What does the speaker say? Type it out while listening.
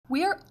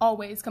We are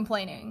always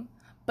complaining,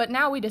 but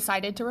now we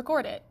decided to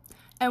record it.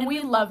 And we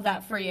love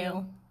that for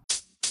you.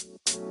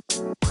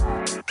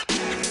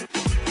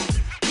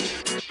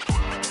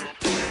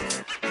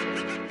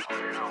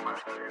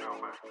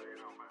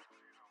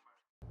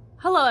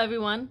 Hello,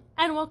 everyone,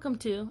 and welcome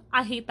to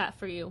I Hate That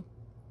For You,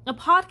 a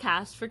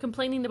podcast for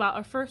complaining about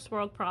our first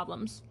world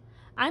problems.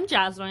 I'm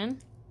Jasmine.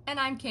 And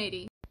I'm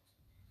Katie.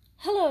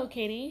 Hello,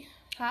 Katie.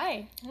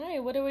 Hi. Hi,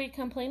 what are we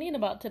complaining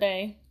about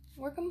today?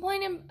 We're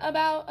complaining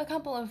about a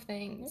couple of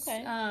things.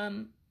 Okay.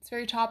 It's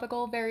very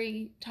topical,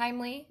 very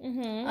timely.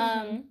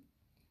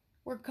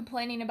 We're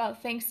complaining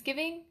about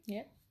Thanksgiving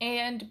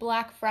and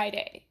Black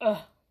Friday. Ugh.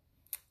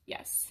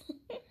 Yes.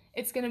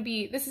 This is gonna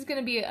be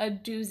a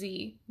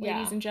doozy,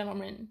 ladies and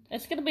gentlemen.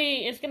 It's gonna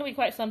be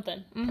quite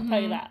something. I'll tell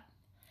you that.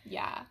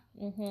 Yeah.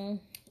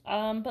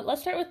 But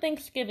let's start with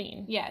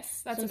Thanksgiving.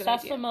 Yes, that's Since a good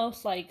that's idea. the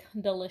most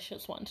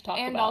delicious one to talk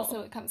about. And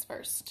also it comes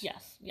first.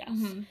 Yes.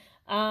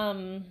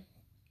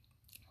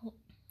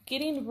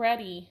 Getting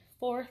ready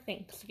for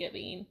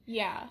Thanksgiving.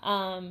 Yeah.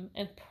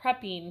 And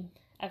prepping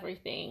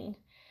everything.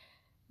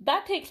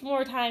 That takes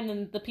more time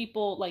than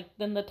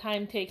the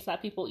time takes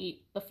that people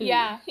eat the food.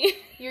 Yeah.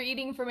 You're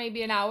eating for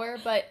maybe an hour,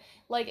 but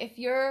if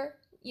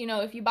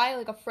you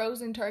buy a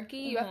frozen turkey,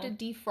 you have to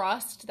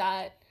defrost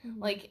that.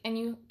 And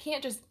you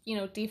can't just,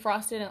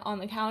 defrost it on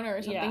the counter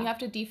or something. Yeah. You have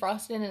to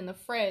defrost it in the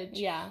fridge.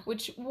 Yeah.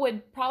 Which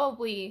would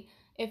probably,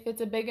 if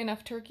it's a big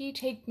enough turkey,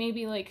 take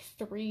maybe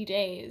 3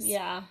 days.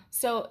 Yeah.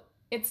 So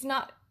it's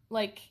not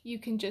like you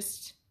can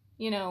just,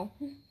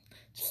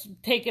 just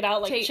take it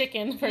out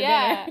chicken for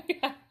dinner.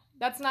 Yeah.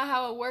 That's not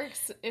how it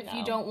works if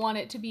you don't want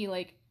it to be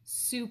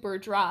super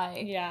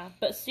dry. Yeah,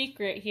 but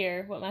secret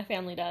here, what my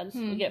family does,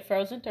 we get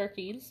frozen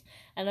turkeys,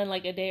 and then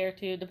a day or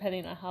two,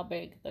 depending on how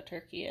big the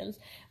turkey is,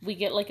 we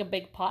get a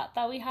big pot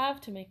that we have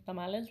to make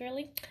tamales,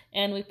 really,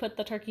 and we put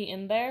the turkey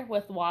in there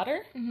with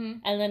water, and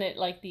then it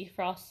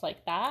defrosts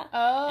like that.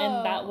 Oh.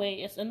 And that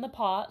way it's in the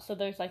pot, so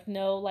there's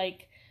no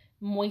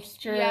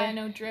moisture. Yeah,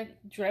 no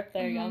drip.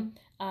 There you go.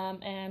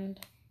 And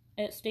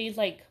it stays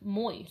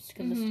moist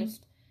because it's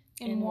just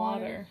in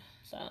water.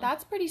 So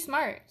that's pretty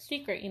smart.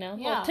 Secret, Yeah.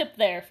 Little tip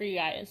there for you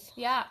guys.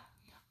 Yeah.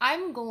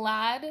 I'm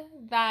glad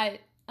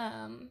that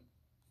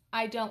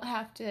I don't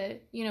have to,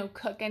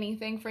 cook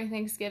anything for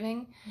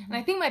Thanksgiving. And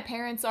I think my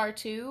parents are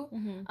too.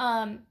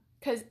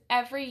 Because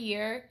every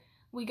year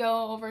we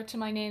go over to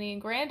my nanny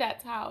and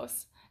granddad's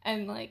house,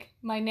 and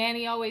my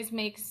nanny always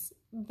makes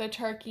the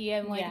turkey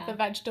and the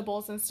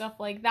vegetables and stuff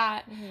like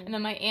that, and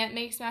then my aunt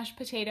makes mashed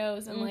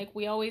potatoes, and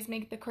we always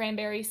make the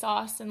cranberry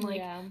sauce and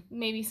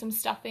maybe some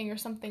stuffing or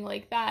something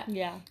like that.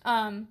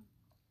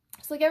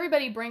 So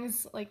everybody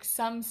brings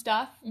some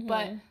stuff,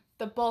 but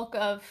the bulk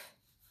of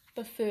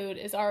the food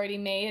is already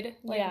made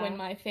when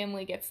my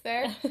family gets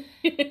there.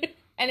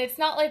 And it's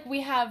not we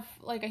have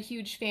a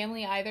huge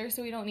family either,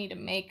 so we don't need to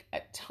make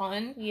a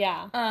ton.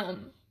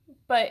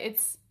 But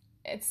it's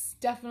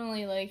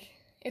definitely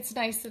it's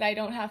nice that I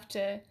don't have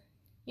to,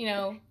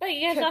 but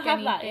you guys cook don't have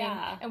anything,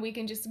 that, and we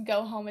can just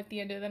go home at the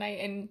end of the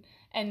night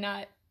and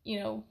not,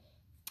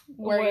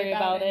 worry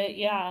about it. anything.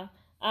 Yeah.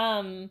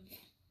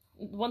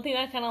 One thing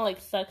that kind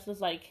of sucks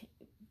is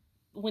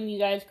when you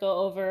guys go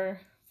over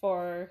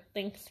for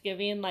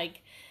Thanksgiving,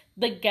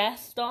 the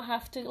guests don't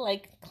have to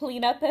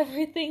clean up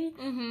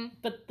everything,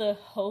 but the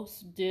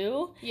hosts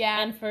do. Yeah.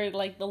 And for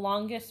the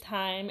longest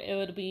time, it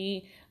would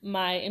be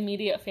my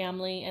immediate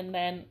family, and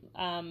then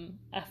an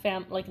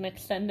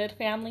extended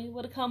family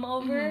would come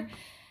over.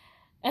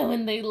 And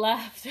when they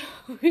left,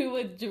 we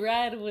would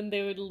dread when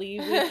they would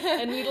leave,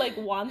 and we'd want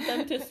want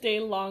them to stay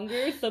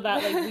longer so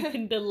that we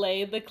can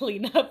delay the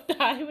cleanup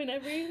time and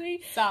everything.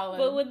 Solid.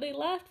 But when they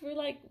left, we're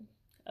okay,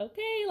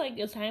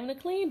 it's time to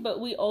clean. But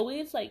we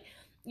always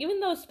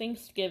even though it's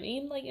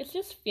Thanksgiving, it's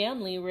just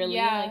family, really.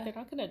 Yeah. They're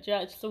not gonna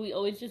judge. So we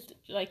always just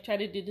try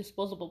to do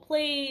disposable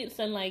plates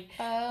and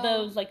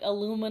those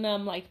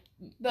aluminum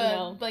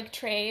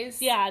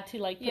trays. Yeah, to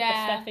put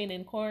the stuffing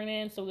and corn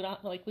in, so we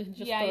don't we can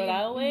just throw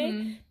that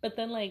away. But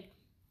then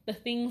the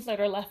things that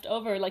are left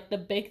over, the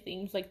big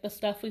things, the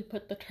stuff we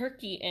put the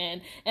turkey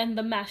in, and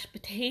the mashed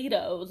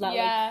potatoes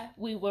that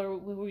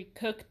we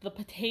cooked the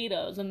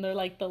potatoes, and they're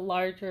the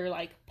larger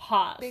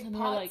pots. Big and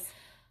pots.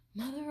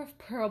 We're mother of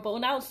pearl. But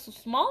when I was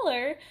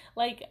smaller,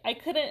 I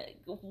couldn't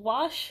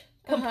wash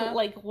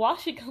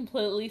wash it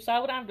completely, so I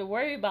wouldn't have to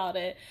worry about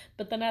it.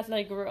 But then as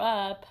I grew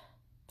up,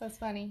 that's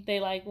funny. they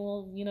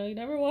well, you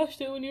never washed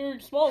it when you were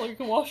smaller. You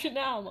can wash it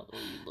now. I'm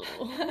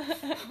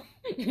oh,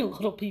 you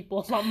little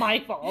people. It's not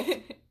my fault.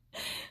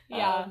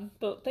 Yeah.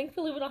 But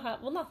thankfully we don't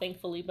have, not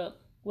thankfully,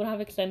 but we don't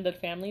have extended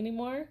family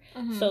anymore.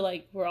 So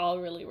we're all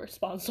really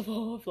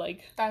responsible of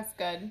that's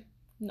good.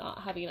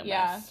 Not having a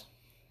mess.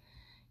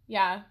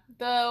 Yeah.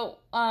 The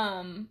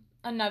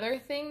another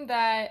thing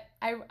that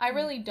I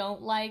really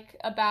don't like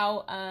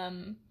about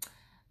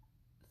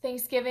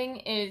Thanksgiving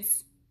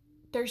is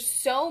there's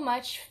so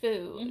much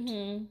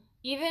food.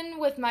 Even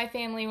with my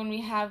family, when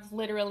we have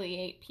literally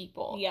 8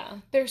 people. Yeah.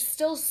 There's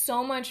still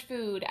so much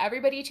food.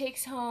 Everybody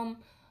takes home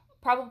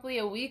probably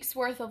a week's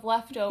worth of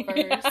leftovers.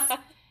 Yeah.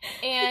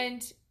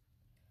 And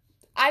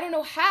I don't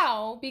know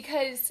how,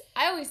 because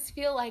I always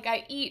feel like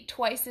I eat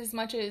twice as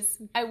much as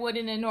I would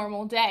in a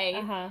normal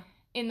day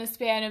in the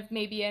span of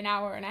maybe an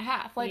hour and a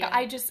half. Like,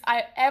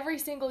 I every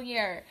single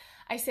year,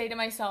 I say to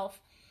myself,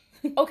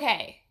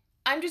 okay,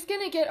 I'm just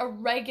going to get a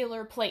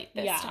regular plate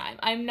this time.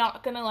 I'm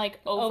not going to, like,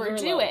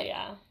 overdo it.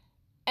 Yeah.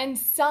 And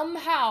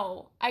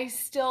somehow, I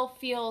still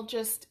feel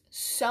just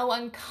so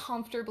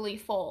uncomfortably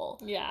full.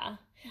 Yeah.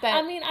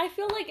 I mean, I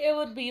feel like it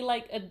would be,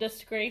 like, a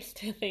disgrace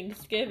to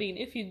Thanksgiving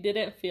if you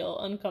didn't feel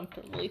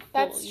uncomfortably full.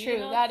 That's true. You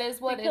know? That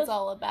is what it's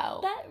all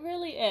about. That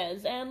really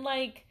is. And,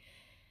 like,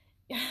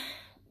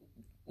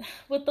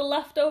 with the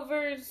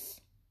leftovers,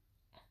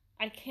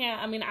 I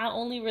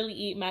only really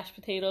eat mashed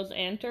potatoes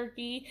and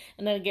turkey,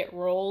 and then I get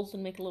rolls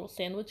and make little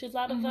sandwiches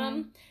out of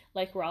them,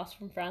 like Ross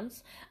from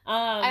Friends.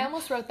 I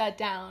almost wrote that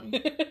down,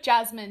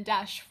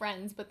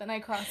 Jasmine-Friends, but then I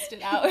crossed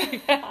it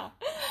out.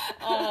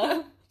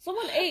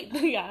 Someone ate,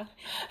 yeah.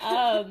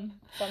 So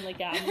I'm like,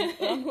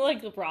 I'm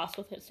like Ross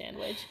with his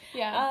sandwich.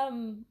 Yeah.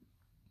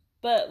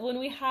 But when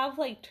we have,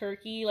 like,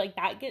 turkey, like,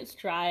 that gets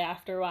dry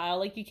after a while.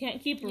 Like, you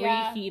can't keep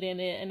reheating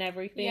it and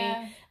everything.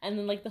 Yeah. And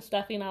then, like, the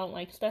stuffing, I don't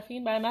like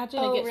stuffing, but I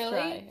imagine it gets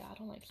dry. Yeah, I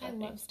don't like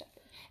stuffing. I love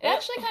stuffing. It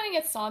actually kind of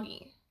gets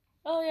soggy.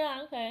 Oh,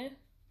 yeah, okay.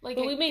 Like,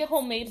 but we make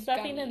homemade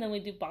stuffing, and then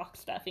we do box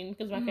stuffing,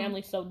 because my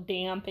family's so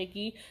damn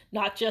picky.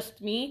 Not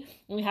just me.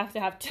 We have to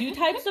have 2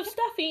 types of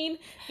stuffing,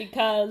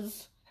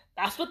 because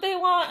that's what they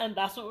want, and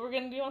that's what we're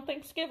going to do on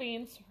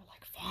Thanksgiving. So we're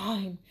like,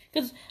 fine.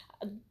 Because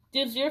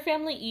does your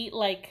family eat,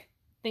 like,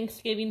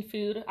 Thanksgiving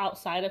food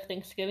outside of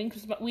Thanksgiving?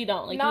 Because we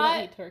don't. Like, we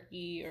don't eat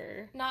turkey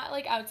or... Not,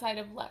 like, outside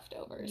of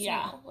leftovers.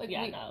 Yeah. No. Like,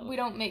 we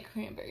don't make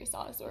cranberry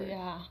sauce or...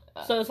 Yeah.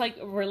 So it's, like,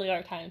 really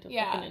our time to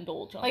fucking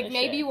indulge on like,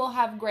 maybe we'll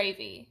have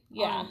gravy.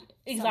 Yeah.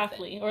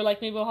 Exactly. Or,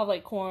 like, maybe we'll have,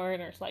 like,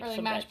 corn or, like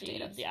some mashed veggies.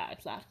 Potatoes. Yeah,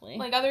 exactly.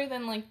 Like, other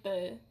than, like,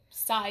 the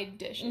side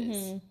dishes.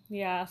 Mm-hmm.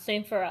 Yeah,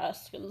 same for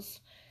us.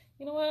 Because,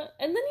 you know what?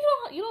 And then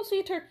you don't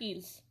see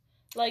turkeys.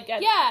 Like,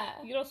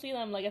 you don't see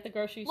them, like, at the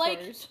grocery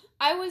stores.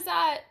 I was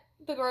at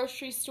the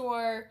grocery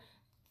store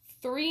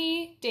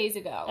 3 days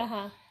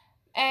ago,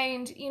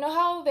 and you know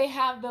how they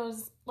have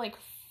those, like,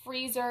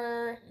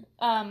 freezer,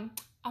 I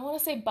want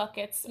to say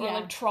buckets or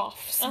like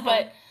troughs,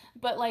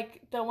 but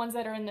like the ones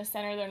that are in the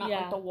center, they're not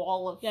like the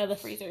wall of the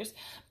freezers,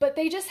 but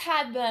they just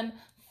had them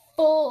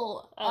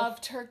full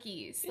of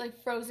turkeys,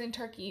 like frozen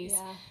turkeys,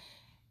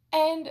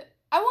 and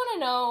I want to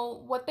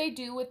know what they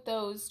do with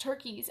those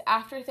turkeys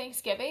after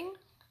Thanksgiving.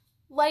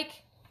 Like,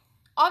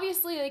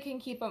 obviously, they can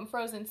keep them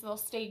frozen so they'll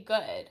stay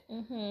good.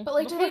 Mm-hmm. But,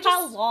 like, do they just...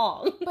 how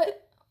long?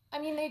 But, I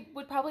mean, they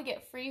would probably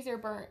get freezer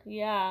burnt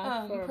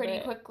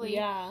pretty quickly.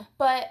 Yeah.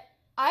 But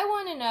I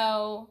want to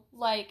know,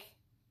 like,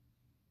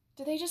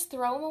 do they just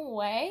throw them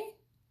away?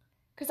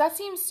 Because that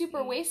seems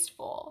super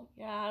wasteful.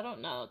 Yeah, I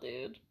don't know,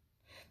 dude.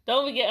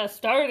 Don't get us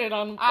started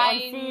on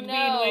food being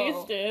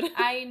wasted.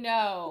 I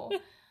know.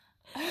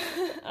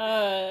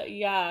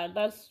 Yeah,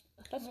 that's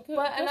good.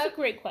 That's a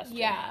great question.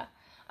 Yeah.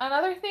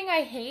 Another thing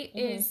I hate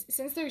is,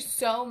 since there's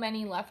so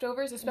many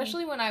leftovers,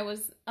 especially when I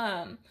was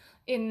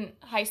in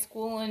high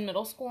school and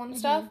middle school and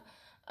stuff,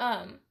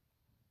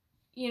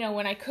 you know,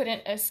 when I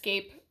couldn't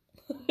escape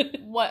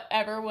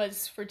whatever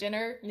was for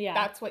dinner,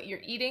 that's what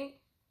you're eating.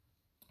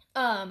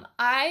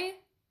 I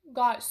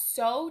got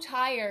so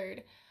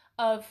tired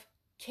of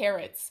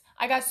carrots.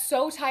 I got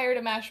so tired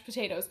of mashed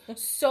potatoes.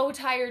 So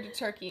tired of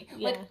turkey.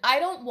 Like, I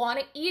don't want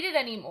to eat it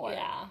anymore.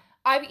 Yeah.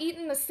 I've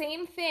eaten the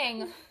same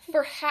thing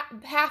for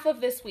half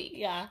of this week.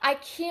 Yeah. I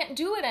can't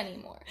do it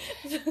anymore.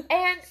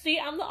 And see,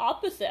 I'm the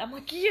opposite. I'm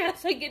like,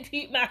 yes, I get to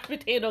eat mashed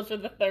potatoes for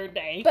the 3rd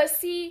day. But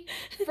see,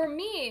 for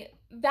me,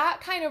 that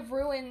kind of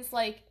ruins,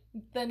 like,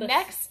 the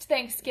next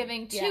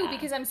Thanksgiving, too,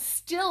 because I'm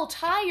still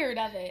tired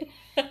of it.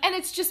 And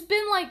it's just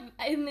been, like,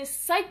 in this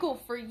cycle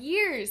for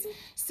years.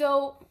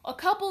 So, a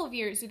couple of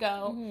years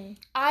ago,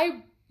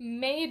 I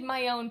made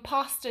my own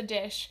pasta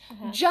dish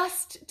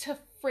just to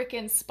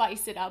freaking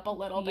spice it up a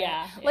little bit.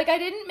 Yeah. Like, I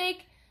didn't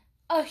make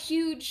a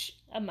huge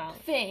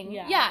thing.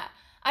 Yeah.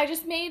 I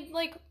just made,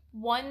 like,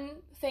 one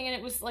thing, and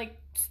it was,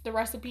 like, the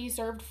recipe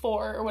served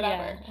 4 or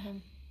whatever. Yeah.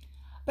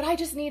 But I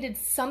just needed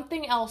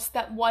something else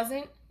that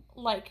wasn't,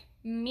 like,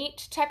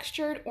 meat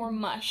textured or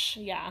mush.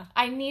 Yeah.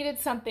 I needed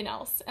something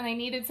else, and I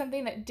needed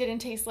something that didn't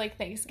taste like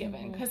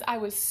Thanksgiving, because I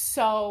was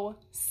so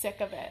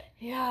sick of it.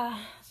 Yeah.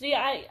 See,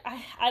 I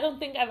don't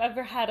think I've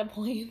ever had a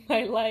point in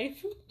my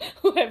life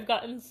where I've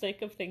gotten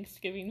sick of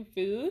Thanksgiving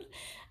food.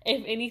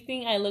 If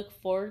anything, I look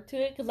forward to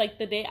it, because, like,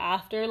 the day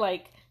after,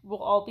 like,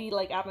 we'll all be,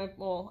 like,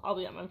 I'll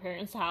be at my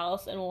parents'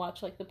 house, and we'll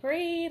watch, like, the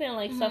parade and,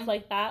 like, stuff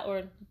like that,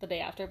 or the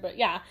day after, but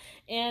yeah.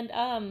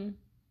 And,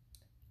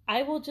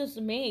 I will just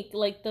make,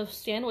 like, the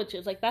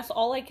sandwiches. Like, that's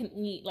all I can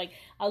eat. Like,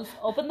 I'll just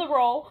open the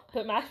roll,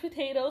 put mashed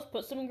potatoes,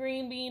 put some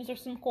green beans or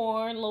some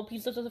corn, little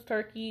pieces of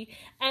turkey,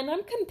 and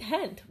I'm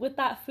content with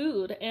that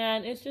food.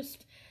 And it's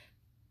just,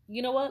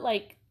 you know what?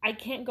 Like, I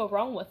can't go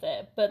wrong with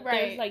it. But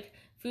there's, like,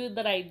 food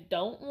that I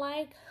don't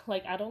like.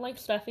 Like, I don't like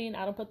stuffing.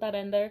 I don't put that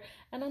in there.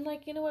 And I'm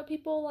like, you know what?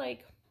 People,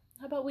 like,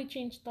 how about we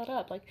change that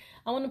up? Like,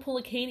 I want to pull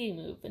a Katie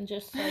move and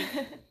just, like,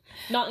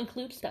 not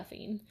include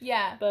stuffing.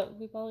 Yeah. But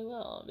we probably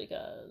will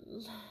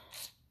because...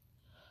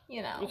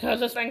 You know.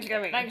 Because it's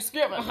Thanksgiving.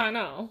 I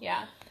know.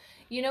 Yeah.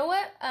 You know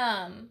what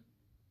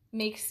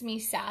makes me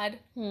sad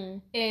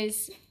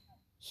is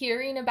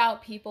hearing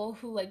about people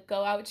who, like,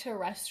 go out to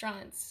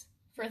restaurants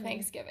for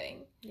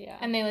Thanksgiving. Yeah.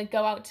 And they, like,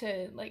 go out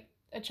to, like,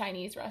 a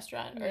Chinese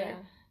restaurant or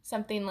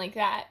something like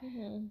that.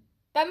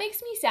 That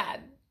makes me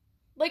sad.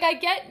 Like, I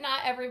get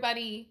not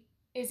everybody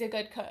is a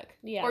good cook.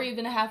 Yeah. Or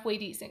even a halfway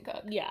decent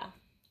cook. Yeah.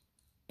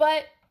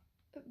 But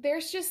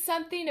there's just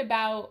something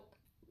about...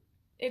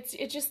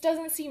 It just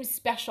doesn't seem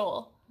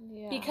special.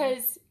 Yeah.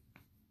 Because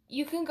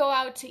you can go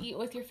out to eat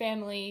with your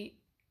family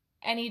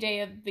any day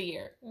of the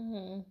year.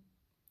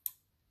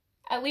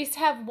 At least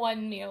have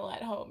one meal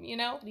at home, you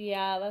know?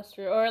 Yeah, that's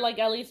true. Or, like,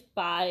 at least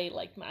buy,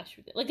 like, mashed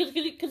potatoes. Like,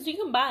 because you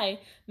can buy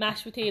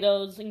mashed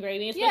potatoes and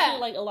gravy. Especially,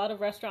 like, a lot of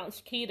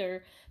restaurants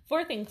cater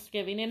for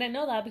Thanksgiving. And I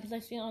know that because I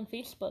see it on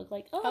Facebook.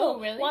 Like, oh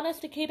really? Want us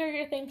to cater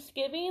your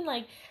Thanksgiving?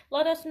 Like,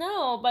 let us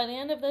know by the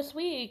end of this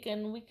week.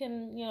 And we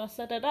can, you know,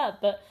 set it up.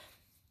 But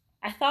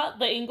I thought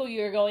the angle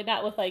you were going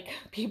at with, like,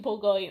 people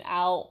going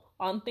out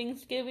on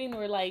Thanksgiving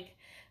were, like...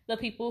 The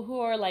people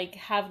who are, like,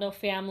 have no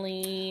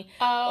family,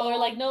 or,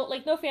 like,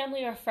 no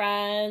family or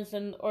friends,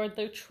 and, or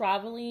they're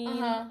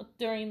traveling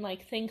during,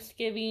 like,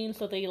 Thanksgiving,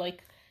 so they,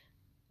 like,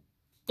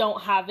 don't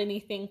have any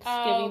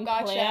Thanksgiving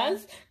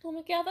plans. Oh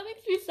my god, that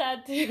makes me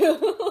sad, too.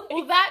 Like,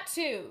 well, that,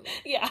 too.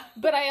 Yeah.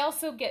 But I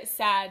also get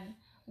sad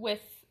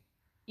with,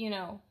 you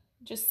know,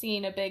 just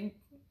seeing a big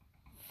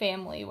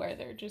family where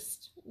they're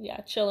just... Yeah,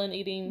 chilling,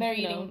 eating,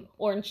 eating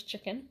orange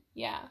chicken.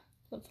 Yeah.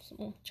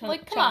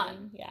 Like, come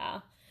on.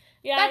 Yeah.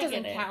 Yeah, that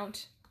doesn't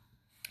count.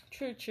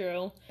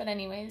 True. But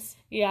anyways.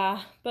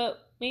 Yeah,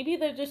 but maybe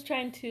they're just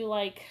trying to,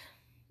 like,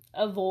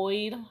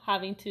 avoid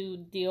having to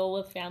deal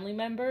with family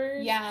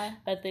members. Yeah.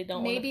 That they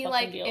don't want to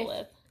fucking deal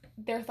with.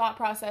 Their thought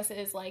process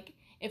is, like,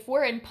 if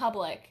we're in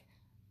public,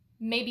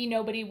 maybe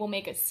nobody will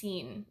make a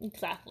scene.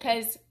 Exactly.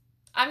 Because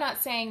I'm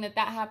not saying that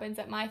happens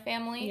at my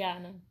family. Yeah,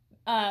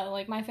 no.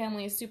 Like, my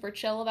family is super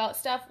chill about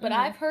stuff, but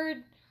I've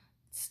heard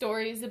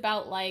stories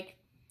about, like,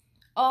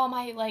 oh,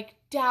 my, like,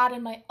 dad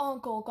and my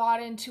uncle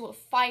got into a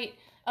fight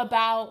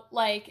about,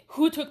 like...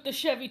 Who took the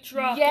Chevy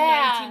truck in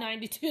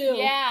 1992?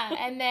 Yeah,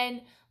 and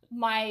then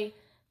my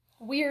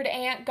weird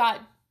aunt got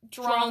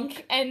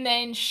drunk, and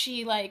then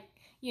she, like,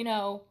 you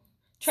know...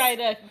 Tried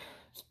to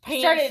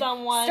paint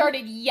someone.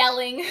 Started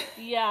yelling.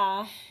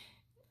 Yeah.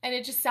 And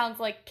it just sounds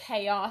like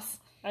chaos.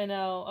 I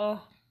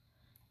know.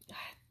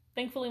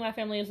 Thankfully, my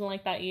family isn't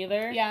like that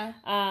either. Yeah.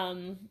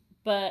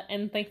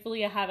 And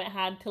thankfully I haven't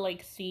had to,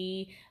 like,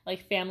 see,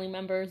 like, family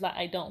members that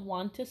I don't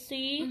want to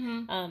see,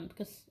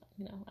 because,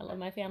 you know, I love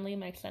my family,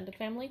 my extended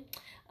family,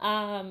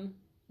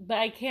 but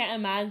I can't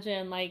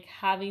imagine, like,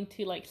 having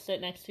to, like, sit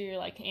next to your,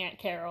 like, Aunt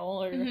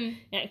Carol, or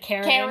Aunt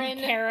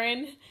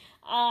Karen,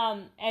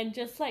 and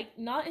just, like,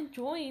 not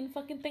enjoying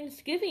fucking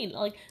Thanksgiving,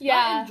 like,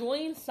 not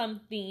enjoying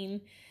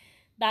something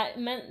that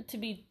meant to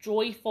be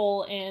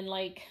joyful and,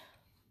 like,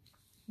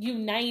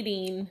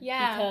 uniting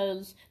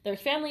because there's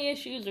family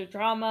issues or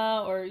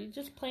drama or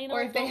just plain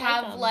or if they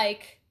have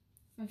like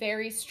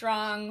very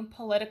strong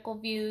political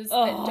views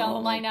that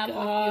don't line up with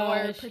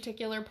your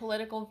particular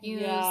political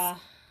views,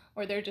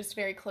 or they're just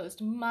very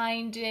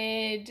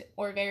closed-minded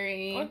or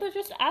they're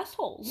just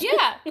assholes.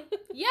 Yeah.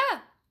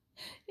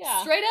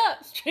 Straight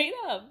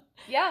up.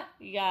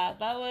 Yeah,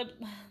 that would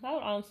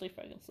honestly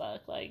freaking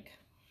suck. Like,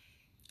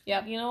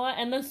 yeah, you know what?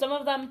 And then some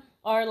of them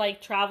are,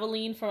 like,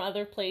 traveling from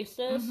other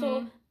places,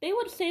 so they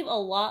would save a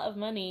lot of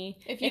money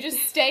if you just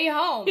stay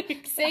home.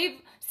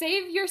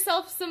 Save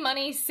yourself some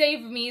money,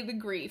 save me the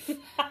grief.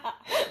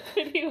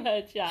 Pretty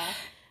much, yeah.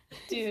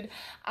 Dude,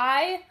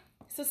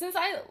 so since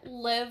I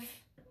live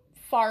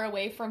far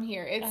away from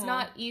here, it's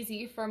not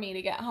easy for me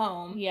to get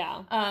home.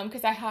 Yeah.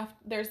 Because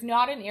there's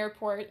not an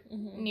airport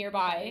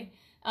nearby.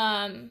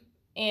 And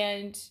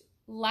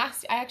I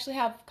actually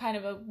have kind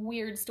of a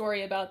weird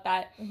story about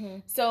that.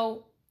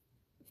 So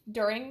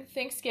during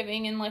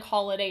Thanksgiving and, like,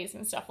 holidays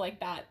and stuff like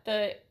that,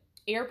 the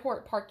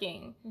airport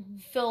parking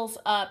fills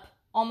up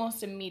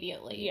almost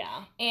immediately.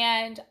 Yeah.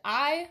 And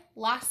I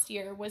last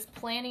year was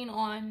planning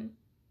on,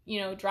 you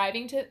know,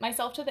 driving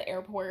myself to the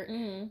airport,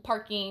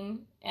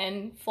 parking,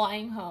 and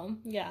flying home.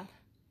 Yeah.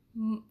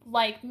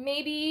 Like,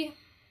 maybe...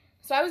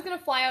 So I was going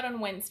to fly out on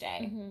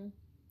Wednesday.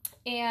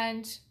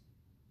 And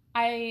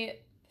I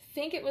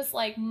think it was,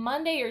 like,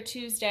 Monday or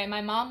Tuesday,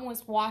 my mom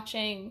was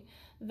watching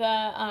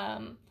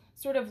the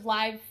sort of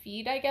live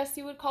feed, I guess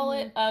you would call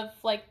it, of,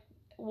 like,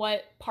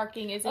 what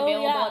parking is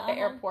available at the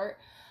airport.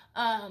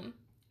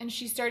 And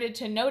she started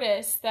to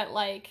notice that,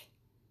 like,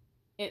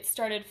 it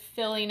started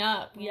filling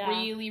up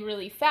really,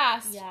 really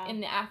fast in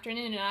the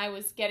afternoon. And I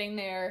was getting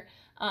there,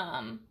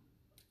 I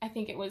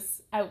think it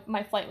was,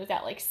 my flight was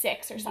at, like,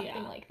 6 or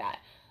something like that.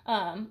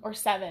 Or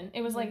 7.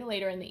 It was, like,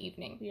 later in the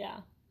evening. Yeah.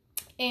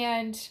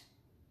 And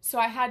so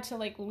I had to,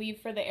 like,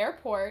 leave for the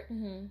airport,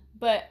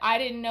 but I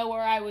didn't know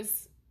where I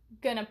was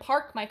gonna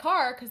park my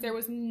car because there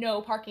was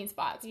no parking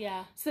spots.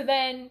 Yeah. So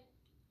then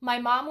my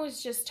mom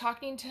was just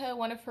talking to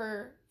one of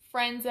her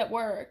friends at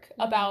work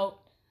about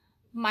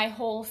my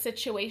whole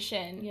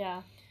situation.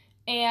 Yeah.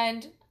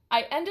 And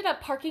I ended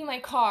up parking my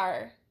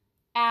car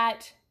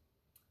at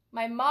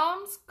my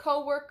mom's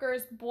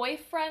coworker's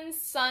boyfriend's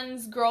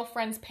son's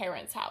girlfriend's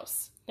parents'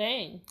 house.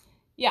 Dang.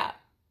 Yeah.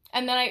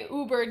 And then I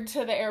Ubered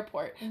to the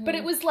airport. But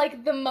it was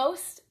like the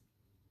most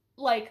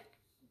like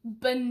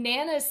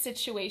bananas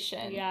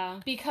situation. Yeah.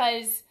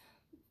 Because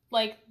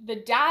like the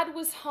dad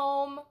was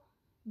home,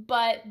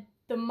 but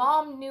the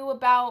mom knew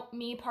about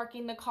me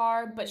parking the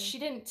car, but she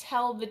didn't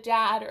tell the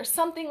dad or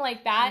something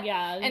like that.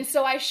 Yeah. And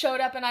so I showed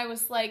up and I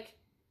was like,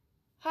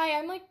 hi,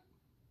 I'm like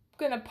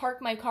gonna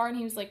park my car. And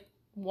he was like,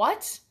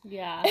 what?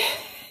 Yeah.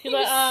 He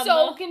was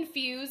so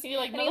confused. He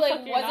like, and he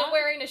like wasn't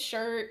wearing a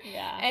shirt.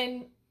 Yeah.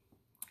 And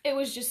it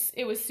was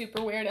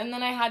super weird. And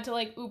then I had to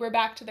like Uber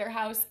back to their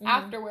house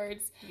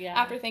afterwards,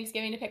 after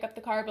Thanksgiving to pick up the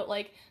car. But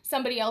like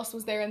somebody else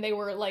was there and they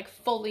were like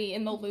fully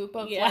in the loop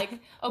of like,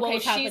 okay,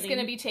 she's going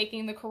to be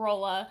taking the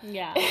Corolla.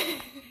 Yeah.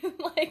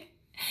 Like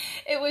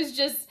it was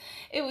just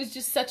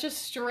such a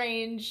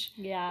strange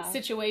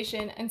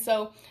situation. And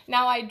so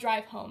now I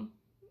drive home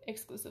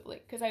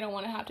exclusively because I don't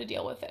want to have to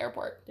deal with the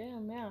airport.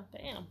 Damn.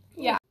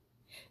 Yeah.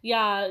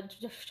 Yeah,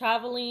 just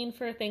traveling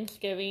for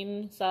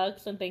Thanksgiving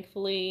sucks, and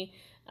thankfully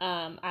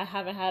I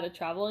haven't had to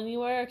travel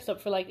anywhere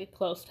except for like a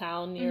close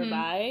town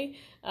nearby.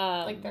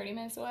 Like 30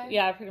 minutes away?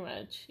 Yeah, pretty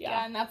much.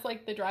 Yeah, and that's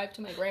like the drive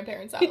to my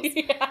grandparents' house.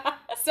 Yeah.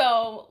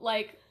 So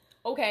like,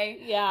 okay.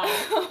 Yeah.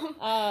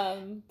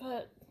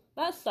 But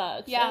that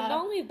sucks. Yeah. And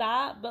not only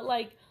that, but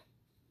like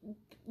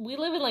we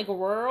live in like a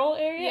rural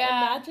area.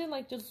 Yeah. Imagine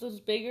like just those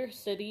bigger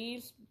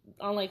cities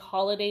on like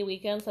holiday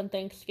weekends and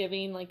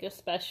Thanksgiving, like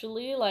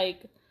especially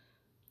like.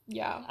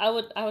 Yeah. I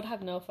would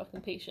have no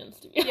fucking patience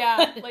to be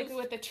honest. Like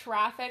with the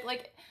traffic,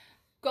 like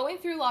going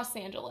through Los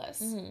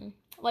Angeles.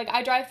 Like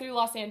I drive through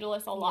Los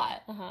Angeles a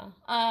lot.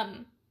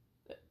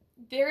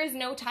 There is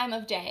no time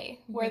of day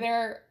where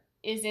there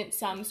isn't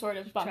some sort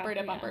of bumper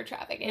to bumper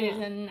traffic. It is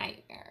a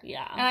nightmare.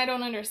 Yeah. And I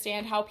don't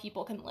understand how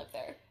people can live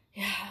there.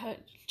 Yeah.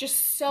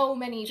 Just so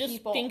many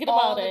people thinking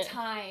about all it. The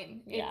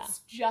time. Yeah. It's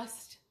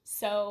just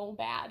so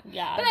bad.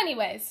 Yeah. But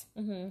anyways,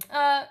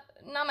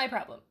 not my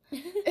problem.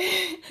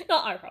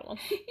 Not our problem.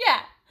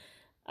 Yeah.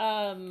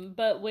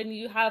 But when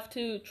you have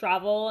to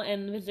travel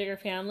and visit your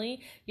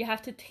family, you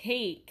have to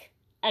take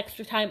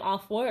extra time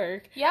off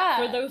work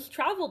for those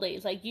travel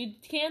days. Like you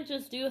can't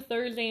just do a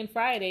Thursday and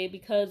Friday,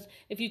 because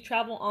if you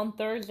travel on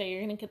Thursday,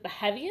 you're gonna get the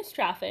heaviest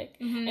traffic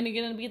and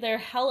you're gonna be there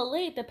hella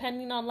late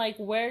depending on like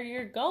where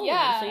you're going.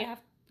 So you have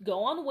to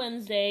go on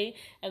Wednesday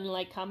and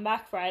like come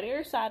back Friday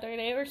or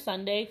Saturday or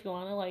Sunday if you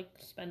want to like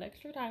spend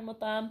extra time with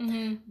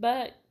them.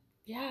 But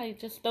yeah,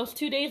 just those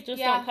 2 days just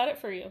don't cut it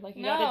for you. Like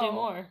you gotta do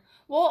more.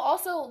 Well,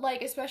 also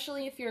like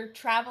especially if you're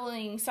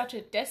traveling such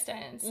a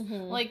distance,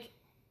 like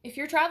if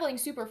you're traveling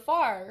super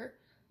far,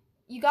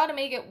 you got to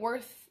make it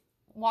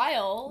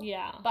worthwhile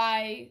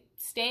by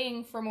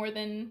staying for more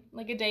than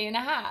like a day and a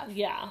half.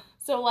 Yeah.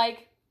 So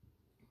like,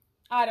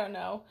 I don't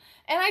know.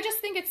 And I just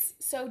think it's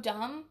so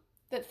dumb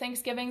that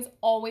Thanksgiving's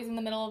always in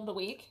the middle of the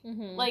week.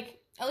 Like,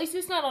 at least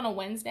it's not on a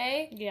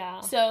Wednesday.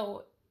 Yeah.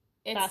 So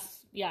it's...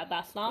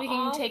 That's not we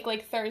can take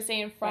like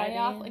Thursday and Friday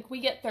off. Like we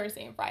get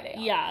Thursday and Friday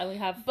off. Yeah, we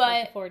have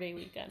like a 4-day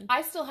weekend.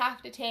 I still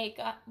have to take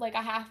like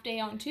a half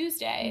day on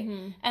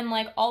Tuesday and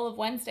like all of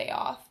Wednesday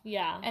off.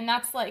 Yeah. And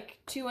that's like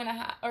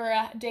 2.5 or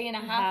a day and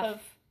a half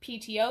of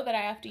PTO that I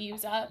have to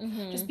use up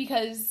just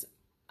because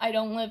I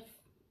don't live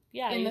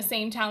in the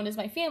same town as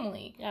my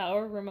family. Yeah,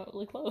 or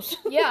remotely close.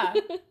 Yeah.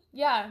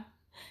 Yeah.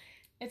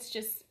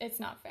 It's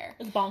not fair.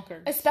 It's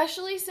bonkers.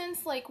 Especially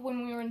since, like,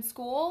 when we were in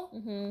school,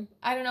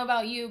 I don't know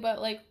about you, but,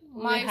 like,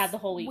 we had the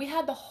whole week. We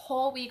had the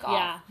whole week off.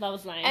 Yeah, that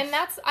was nice. And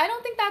I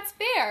don't think that's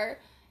fair,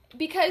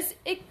 because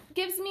it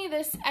gives me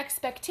this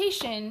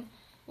expectation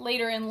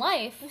later in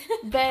life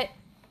that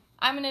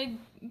I'm going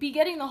to be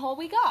getting the whole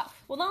week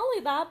off. Well, not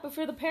only that, but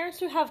for the parents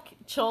who have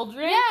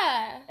children,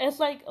 it's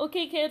like,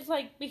 okay, kids,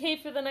 like,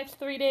 behave for the next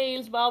 3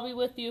 days, but I'll be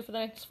with you for the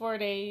next 4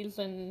 days,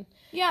 and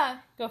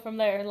go from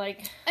there,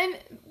 like. And,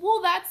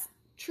 well, that's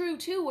true,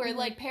 too, where,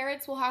 like,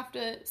 parents will have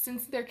to,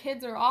 since their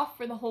kids are off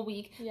for the whole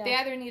week, they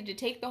either need to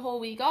take the whole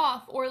week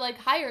off, or, like,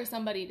 hire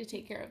somebody to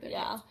take care of their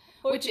kids,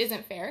 which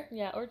isn't fair.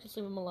 Yeah, or just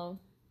leave them alone.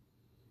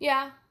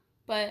 Yeah,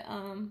 but,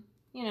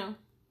 you know,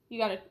 you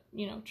gotta,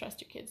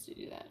 trust your kids to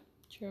do that.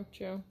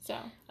 True. So,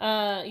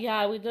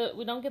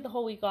 we don't get the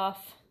whole week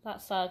off.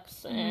 That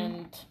sucks.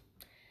 And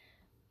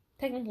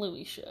technically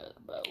we should,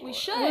 but we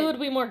should. We would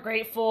be more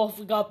grateful if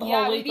we got the whole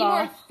week off. Yeah, we'd be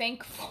more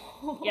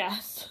thankful.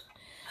 Yes.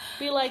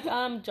 Be like,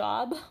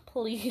 job,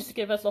 please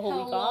give us the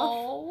whole week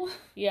off.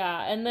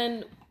 Yeah, and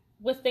then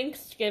with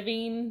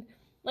Thanksgiving,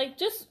 like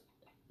just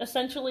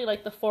essentially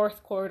like the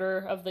fourth quarter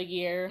of the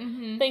year,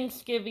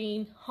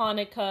 Thanksgiving,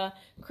 Hanukkah,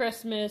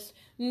 Christmas,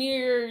 New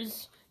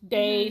Year's,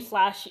 day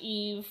 /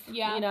 eve.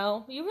 Yeah. You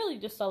know, you really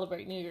just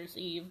celebrate New Year's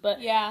Eve,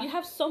 but yeah, you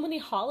have so many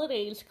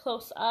holidays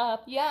close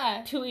up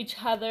yeah, to each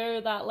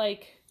other that,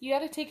 like, you got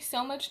to take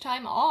so much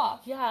time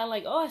off. yeah,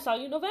 like, oh, I saw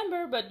you in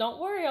November, but don't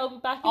worry, I'll be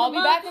back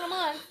in a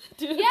month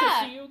to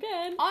see you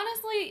again.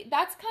 Honestly,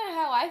 that's kind of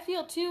how I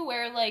feel too,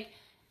 where, like,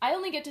 I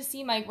only get to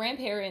see my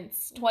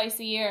grandparents twice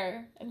a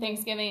year,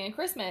 Thanksgiving and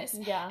Christmas.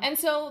 Yeah. And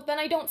so then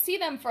I don't see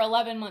them for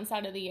 11 months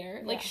out of the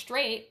year, like,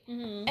 straight.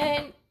 Mm-hmm.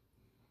 And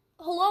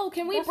hello,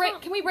 can we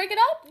break it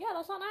up? Yeah,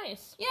 that's not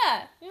nice.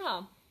 Yeah.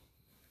 Yeah.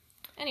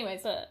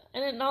 Anyways. And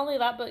then not only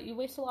that, but you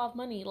waste a lot of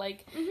money.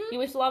 Like, you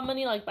waste a lot of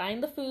money, like,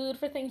 buying the food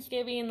for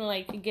Thanksgiving,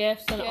 like,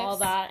 gifts and all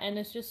that. And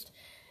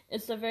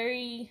it's a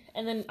very,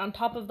 and then on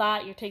top of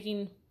that, you're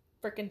taking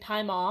freaking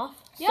time off.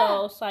 Yeah.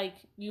 So it's like,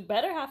 you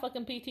better have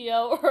fucking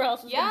PTO or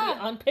else it's going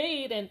to be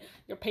unpaid and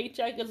your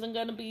paycheck isn't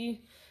going to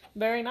be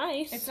very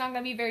nice. It's not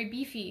going to be very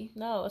beefy.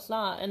 No, it's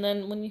not. And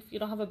then if you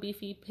don't have a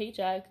beefy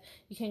paycheck,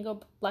 you can't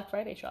go Black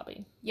Friday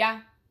shopping. Yeah.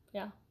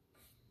 Yeah.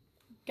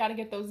 Got to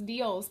get those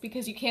deals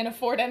because you can't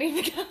afford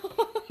anything else.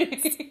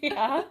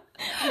 Yeah.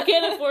 You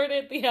can't afford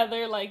it the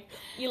other, like,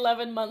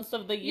 11 months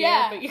of the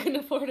year, but you can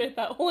afford it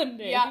that one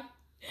day. Yeah.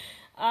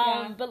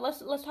 But let's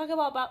talk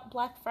about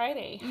Black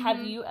Friday.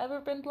 Have you ever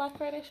been Black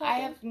Friday shopping? I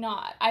have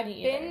not.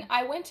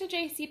 I went to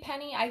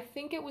JCPenney. I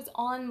think it was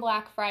on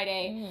Black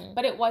Friday,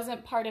 but it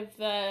wasn't part of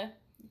the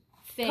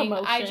thing.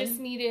 Commotion. I just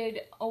needed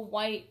a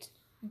white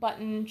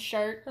button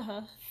shirt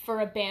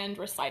for a band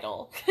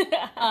recital.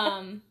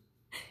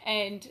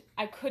 And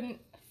I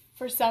couldn't,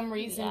 for some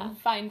reason,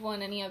 find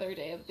one any other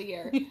day of the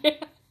year.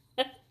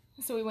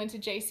 So we went to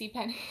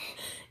JCPenney.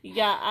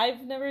 Yeah,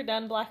 I've never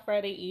done Black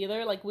Friday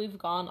either. Like, we've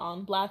gone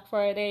on Black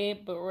Friday,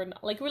 but we're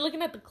not, like, we're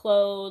looking at the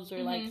clothes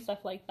or like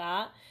stuff like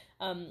that.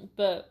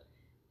 But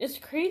it's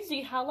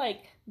crazy how,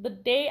 like, the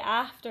day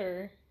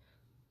after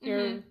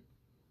you're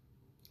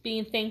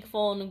being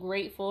thankful and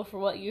grateful for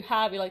what you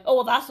have, you're like, oh,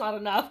 well, that's not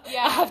enough.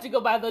 Yeah. I have to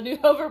go buy the new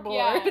hoverboard.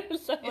 Yeah.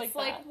 Stuff it's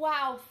like,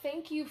 wow,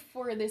 thank you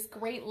for this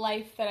great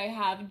life that I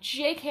have.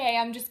 JK,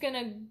 I'm just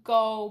gonna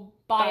go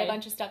buy a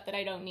bunch of stuff that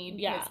I don't need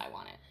because I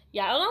want it.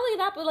 Yeah, not only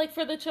that, but, like,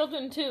 for the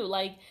children, too.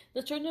 Like,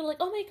 the children are like,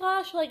 oh, my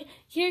gosh, like,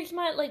 here's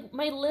my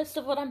list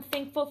of what I'm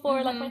thankful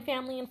for, like, my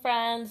family and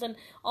friends and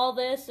all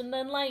this. And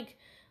then, like,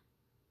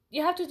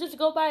 you have to just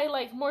go buy,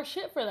 like, more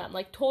shit for them.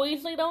 Like,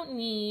 toys they don't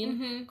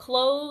need,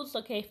 clothes,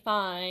 okay,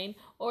 fine.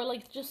 Or,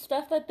 like, just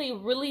stuff that they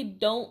really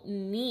don't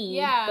need.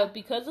 Yeah. But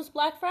because it's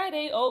Black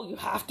Friday, oh, you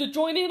have to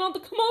join in on the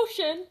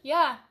commotion.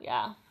 Yeah.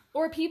 Yeah.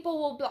 Or people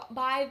will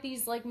buy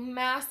these, like,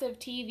 massive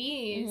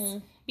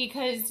TVs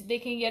because they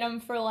can get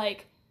them for,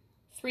 like,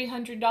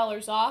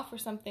 $300 off or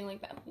something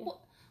like that. Yeah.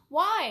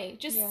 Why?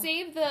 Just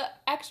save the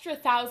extra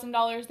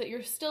 $1,000 that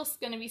you're still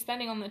going to be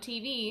spending on the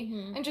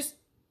TV and just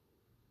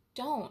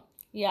don't.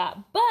 Yeah,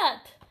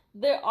 but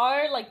there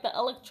are, like, the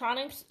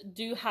electronics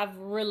do have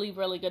really,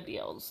 really good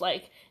deals.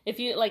 Like, if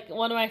you, like,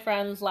 one of my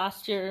friends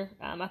last year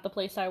at the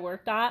place I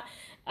worked at,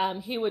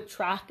 he would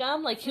track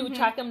them. Like, he would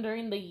track them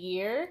during the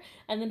year,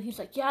 and then he's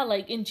like, yeah,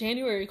 like, in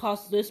January it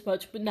cost this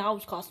much, but now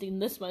it's costing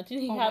this much. And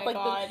he had,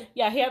 like,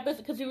 he had this,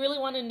 because he really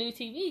wanted a new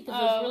TV, because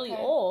it was really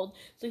old.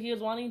 So he was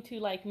wanting to,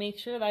 like, make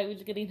sure that he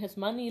was getting his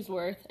money's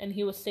worth, and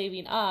he was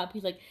saving up.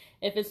 He's like,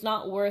 if it's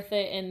not worth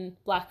it in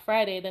Black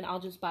Friday, then I'll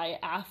just buy it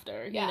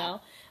after, you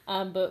know?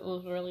 But it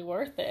was really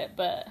worth it.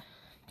 But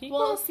people...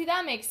 Well, see,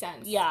 that makes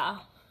sense. Yeah.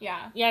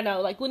 Yeah. Yeah,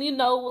 no, like, when you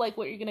know, like,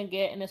 what you're gonna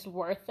get and it's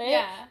worth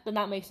it, then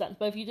that makes sense.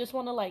 But if you just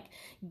want to, like,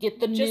 get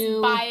the just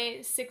new... buy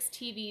 6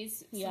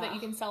 TVs so that you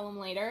can sell them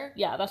later.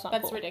 Yeah, that's not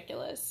That's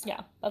ridiculous.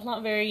 Yeah, that's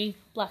not very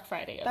Black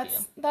Friday of you.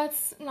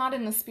 That's not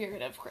in the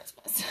spirit of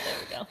Christmas. There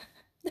we go.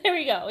 There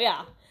we go,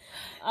 yeah.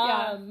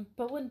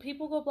 But when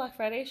people go Black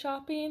Friday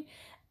shopping...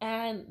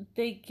 and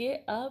they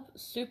get up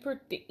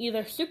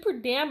either super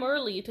damn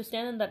early to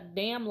stand in that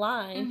damn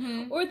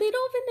line, or they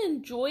don't even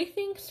enjoy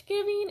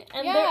Thanksgiving,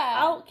 and they're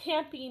out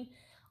camping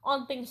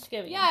on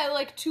Thanksgiving. Yeah, at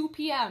like 2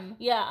 p.m.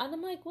 Yeah, and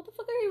I'm like, what the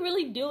fuck are you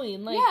really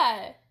doing? Like,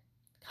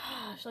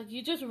 gosh, like,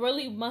 you just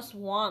really must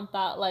want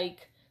that,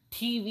 like,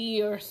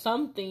 TV or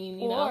something,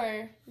 you know?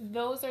 Or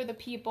those are the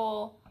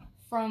people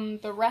from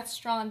the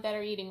restaurant that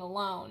are eating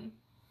alone,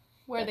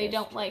 where they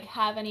don't, like,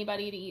 have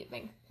anybody to eat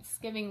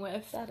Thanksgiving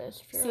with. That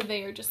is true. So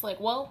they are just like,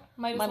 well,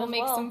 might as well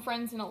make some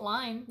friends in a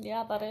line.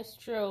 Yeah, that is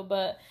true.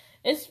 But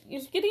it's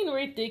getting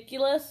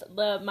ridiculous,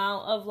 the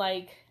amount of,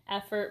 like,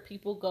 effort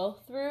people go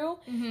through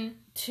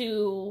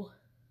to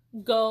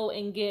go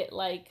and get,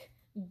 like,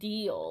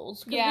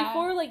 deals. Because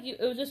before, like, it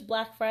was just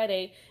Black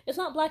Friday. It's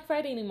not Black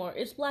Friday anymore.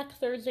 It's Black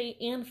Thursday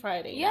and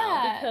Friday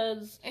now.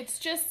 Because it's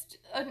just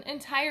an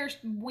entire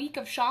week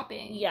of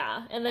shopping.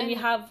 Yeah. And then you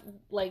have,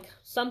 like,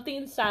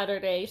 something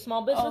Saturday,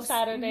 Small Business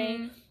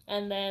Saturday,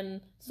 and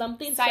then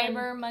something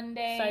Cyber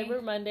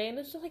Monday. And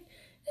it's just like,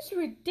 it's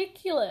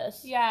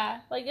ridiculous. Yeah.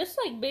 Like, it's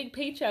like big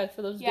paycheck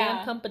for those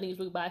damn companies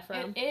we buy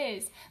from. It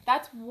is.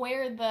 That's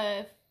where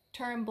the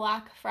term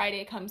Black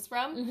Friday comes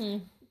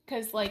from.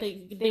 Because, like,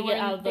 they were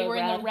in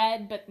the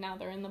red, but now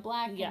they're in the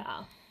black.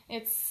 Yeah.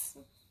 It's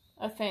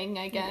a thing,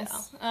 I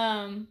guess.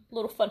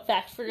 Little fun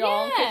fact for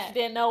y'all in case you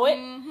didn't know it.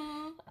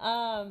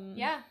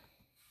 Yeah.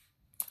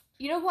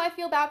 You know who I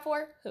feel bad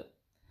for? Who?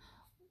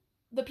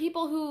 The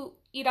people who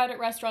eat out at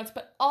restaurants,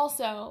 but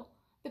also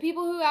the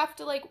people who have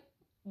to, like,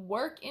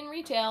 work in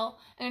retail,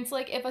 and it's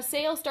like, if a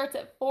sale starts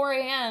at 4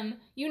 a.m.,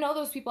 you know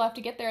those people have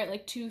to get there at,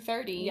 like,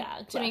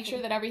 2:30 to make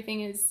sure that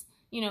everything is,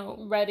 you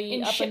know, ready,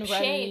 in up and shape,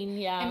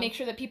 running, and make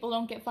sure that people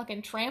don't get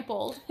fucking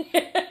trampled.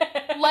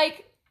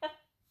 Like,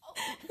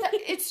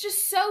 it's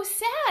just so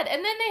sad.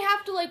 And then they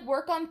have to, like,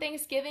 work on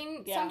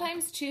Thanksgiving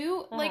sometimes,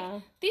 too. Like,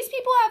 these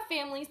people have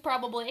families,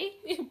 probably.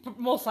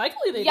 Most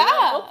likely they do.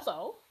 I hope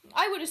so.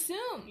 I would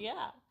assume.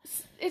 Yeah.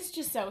 It's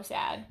just so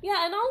sad.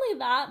 Yeah, and not only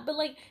that, but,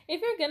 like,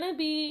 if you're gonna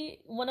be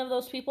one of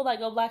those people that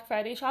go Black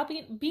Friday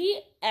shopping, be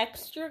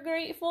extra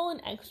grateful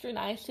and extra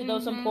nice to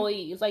those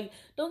employees. Like,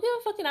 don't give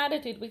a fucking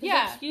attitude,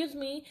 because, excuse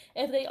me,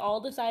 if they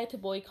all decided to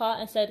boycott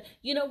and said,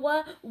 you know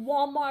what,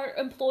 Walmart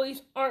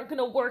employees aren't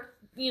gonna work,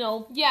 you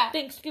know,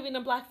 Thanksgiving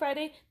and Black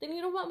Friday, then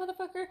you know what,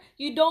 motherfucker?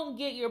 You don't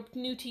get your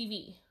new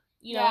TV.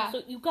 You know,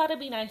 so you gotta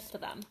be nice to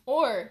them.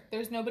 Or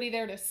there's nobody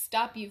there to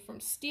stop you from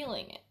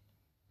stealing it.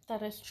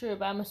 That is true,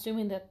 but I'm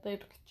assuming that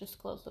they'd just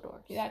close the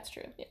doors. That's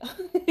true.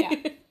 Yeah.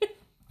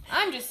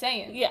 I'm just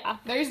saying. Yeah.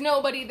 There's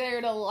nobody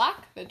there to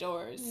lock the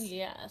doors.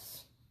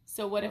 Yes.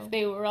 So what if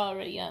they were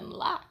already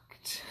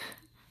unlocked?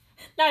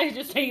 Now you're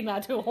just taking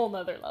that to a whole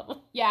nother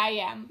level. Yeah, I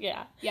am.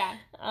 Yeah. Yeah.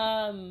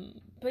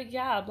 But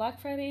yeah, Black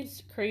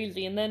Friday's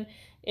crazy. And then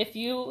if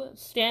you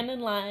stand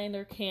in line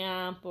or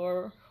camp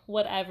or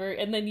whatever,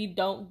 and then you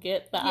don't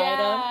get the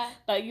item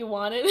that you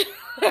wanted,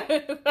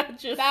 that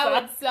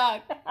would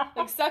suck.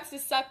 Like, sucks to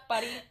suck,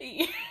 buddy.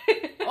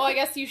 Well, I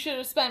guess you should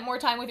have spent more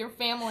time with your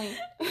family.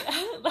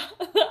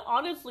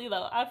 Honestly,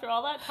 though, after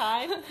all that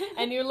time,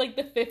 and you're like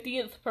the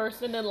 50th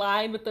person in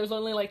line, but there's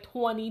only like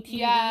 20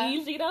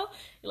 TVs, you know?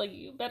 You're like,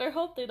 you better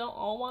hope they don't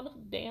all want a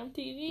damn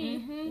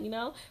TV, you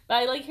know? But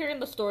I like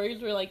hearing the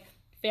stories where, like,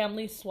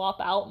 families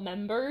swap out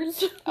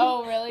members.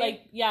 Oh, really?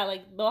 Like, yeah,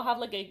 like, they'll have,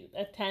 like,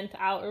 a tent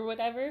out or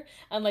whatever,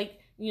 and, like,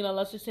 you know,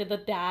 let's just say the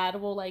dad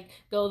will, like,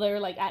 go there,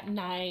 like, at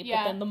night,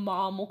 but then the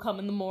mom will come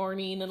in the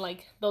morning, and,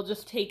 like, they'll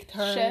just take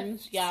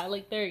turns. Shifts. Yeah,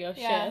 like, there you go,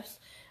 shifts.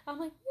 I'm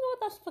like, you know what,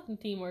 that's fucking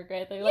teamwork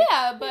right there. Like,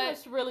 but... I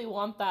just really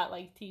want that,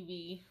 like,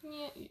 TV.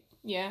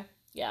 Yeah.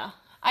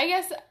 I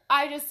guess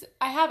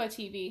I have a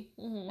TV,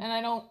 and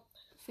I don't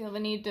feel the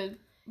need to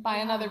buy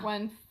another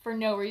one for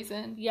no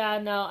reason. Yeah,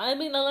 no. I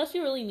mean, unless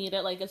you really need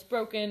it, like it's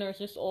broken or it's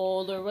just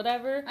old or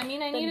whatever. I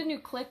mean, I need a new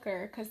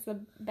clicker because the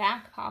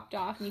back popped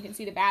off and you can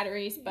see the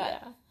batteries, but...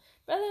 Yeah.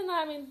 But other than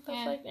that, I mean,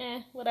 that's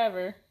like,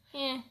 whatever.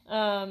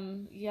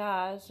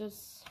 Yeah, it's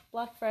just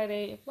Black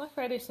Friday. Black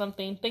Friday's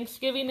something.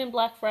 Thanksgiving and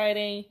Black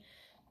Friday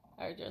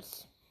are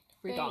just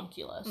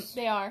redonkulous.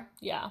 They are.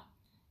 Yeah.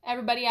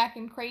 Everybody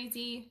acting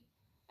crazy.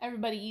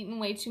 Everybody eating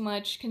way too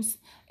much.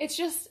 It's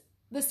just...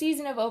 the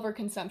season of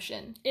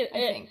overconsumption,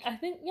 I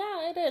think.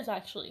 Yeah, it is,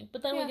 actually.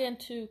 But then we get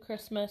into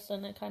Christmas,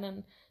 and it kind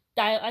of...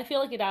 I feel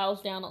like it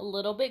dials down a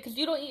little bit, because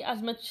you don't eat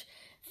as much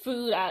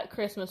food at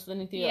Christmas than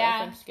you do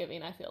at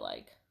Thanksgiving, I feel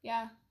like.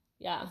 Yeah.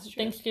 Yeah.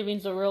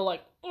 Thanksgiving's a real,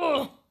 like,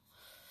 ugh.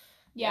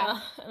 Yeah.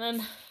 And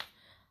then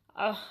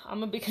I'm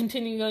going to be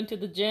continuing going to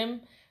the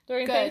gym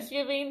during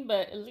Thanksgiving,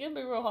 but it's going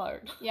to be real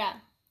hard. Yeah.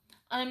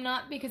 I'm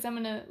not, because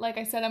I'm going to, like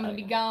I said, I'm going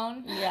to be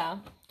gone. Yeah.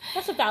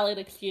 That's a valid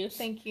excuse.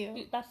 Thank you.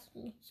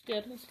 It's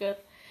good. It's good.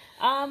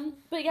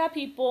 But yeah,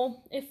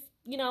 people, if,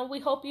 you know, we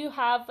hope you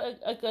have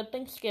a good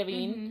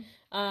Thanksgiving.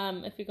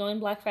 If you're going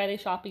Black Friday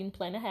shopping,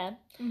 plan ahead.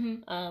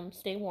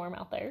 Stay warm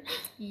out there.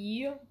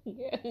 Yeah.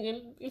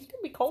 It's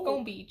gonna be cold. It's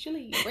gonna be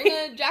chilly. Bring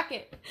a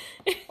jacket.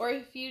 Or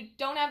if you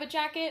don't have a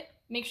jacket,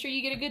 make sure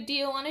you get a good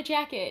deal on a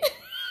jacket.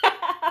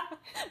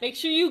 Make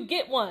sure you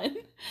get one.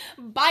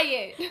 Buy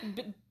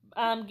it.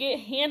 Get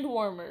hand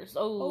warmers.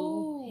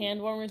 Oh, hand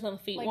warmers and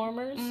feet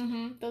warmers.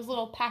 Those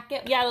little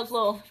packets. Yeah, those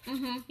little.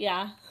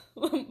 Yeah.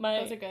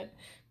 Those are good.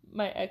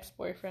 My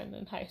ex-boyfriend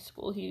in high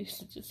school, he used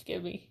to just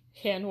give me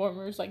hand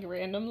warmers, like,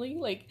 randomly,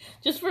 like,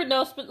 just for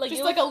no, like,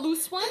 just like a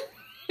loose one.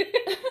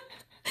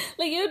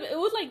 Like, it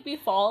would like be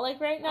fall, like,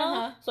 right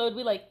now, so it'd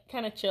be like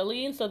kind of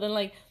chilly, and so then,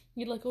 like,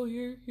 you'd like, oh,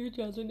 here,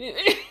 Jasmine.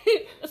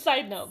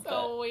 Side note.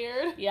 So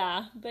weird.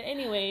 Yeah, but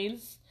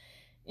anyways,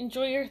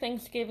 enjoy your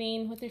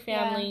Thanksgiving with your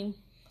family. Yeah.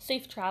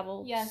 Safe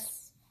travels.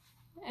 Yes.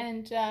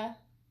 And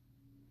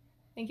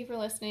thank you for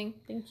listening.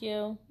 Thank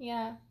you.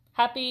 Yeah.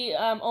 Happy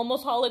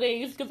almost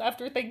holidays, because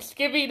after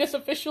Thanksgiving it's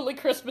officially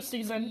Christmas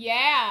season.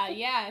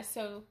 Yeah.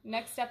 So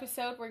next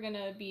episode we're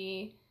gonna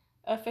be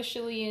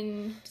officially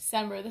in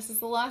December. This is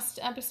the last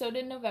episode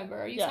in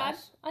November. Are you sad?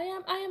 I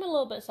am a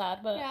little bit sad,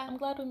 but I'm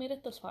glad we made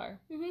it this far.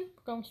 We're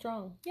going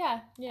strong.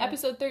 Yeah.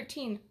 Episode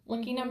 13.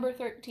 Lucky number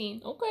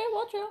 13. Okay,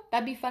 watch out.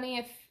 That'd be funny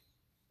if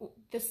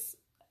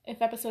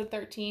episode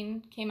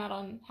 13 came out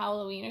on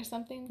Halloween or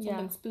something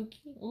spooky.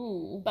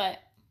 Ooh. But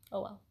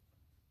oh well.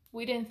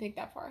 We didn't think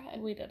that far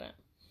ahead. We didn't.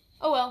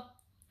 Oh well.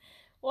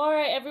 Well, all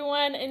right,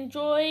 everyone,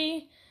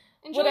 enjoy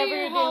whatever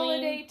your you're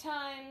holiday doing.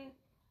 time.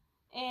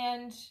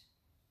 And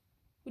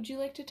would you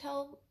like to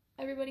tell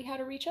everybody how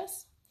to reach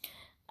us?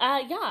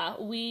 Yeah,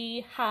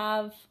 we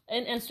have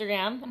an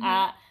Instagram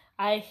at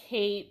I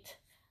hate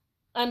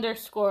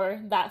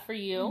 _ that for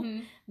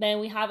you. Then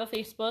we have a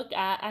Facebook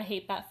at I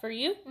hate that for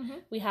you.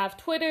 We have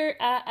Twitter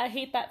at I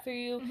hate that for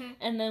you.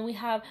 And then we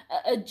have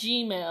a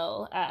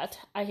Gmail at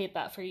I hate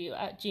that for you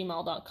at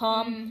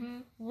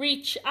gmail.com.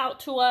 Reach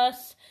out to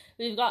us.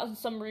 We've gotten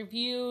some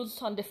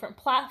reviews on different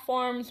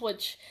platforms,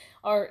 which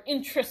are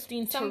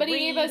interesting to read. Somebody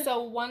gave us a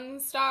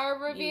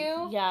 1-star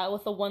review. Yeah,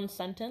 with a 1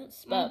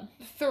 sentence, but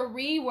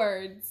 3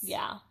 words.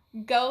 Yeah.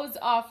 Goes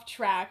off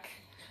track.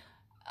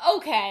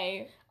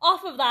 Okay.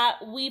 Off of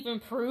that, we've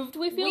improved,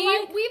 we feel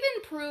like. We've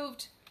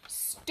improved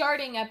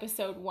starting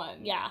episode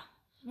 1. Yeah.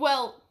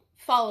 Well,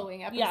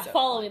 following episode 1. Yeah,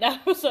 following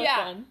episode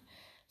 1.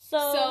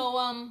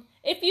 So,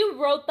 if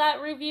you wrote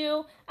that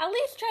review, at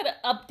least try to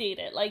update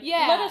it. Like,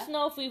 let us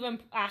know if we've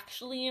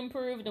actually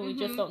improved and we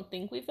just don't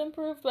think we've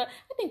improved, but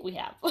I think we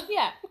have.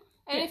 Yeah.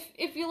 And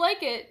if you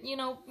like it, you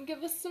know,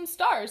 give us some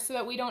stars so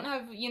that we don't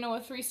have, you know, a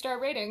 3-star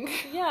rating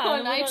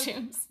on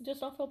iTunes.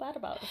 Just don't feel bad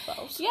about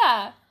ourselves.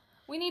 Yeah.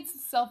 We need some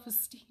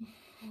self-esteem.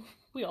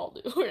 We all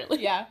do,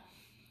 really. Yeah.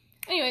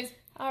 Anyways.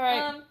 All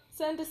right.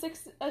 Send us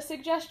a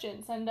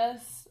suggestion. Send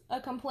us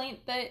a complaint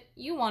that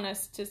you want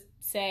us to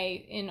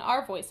say in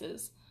our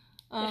voices.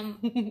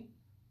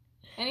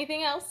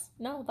 Anything else?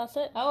 No, that's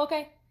it. Oh,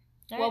 okay.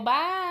 All well, right.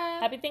 bye.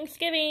 Happy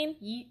Thanksgiving.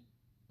 Yeet.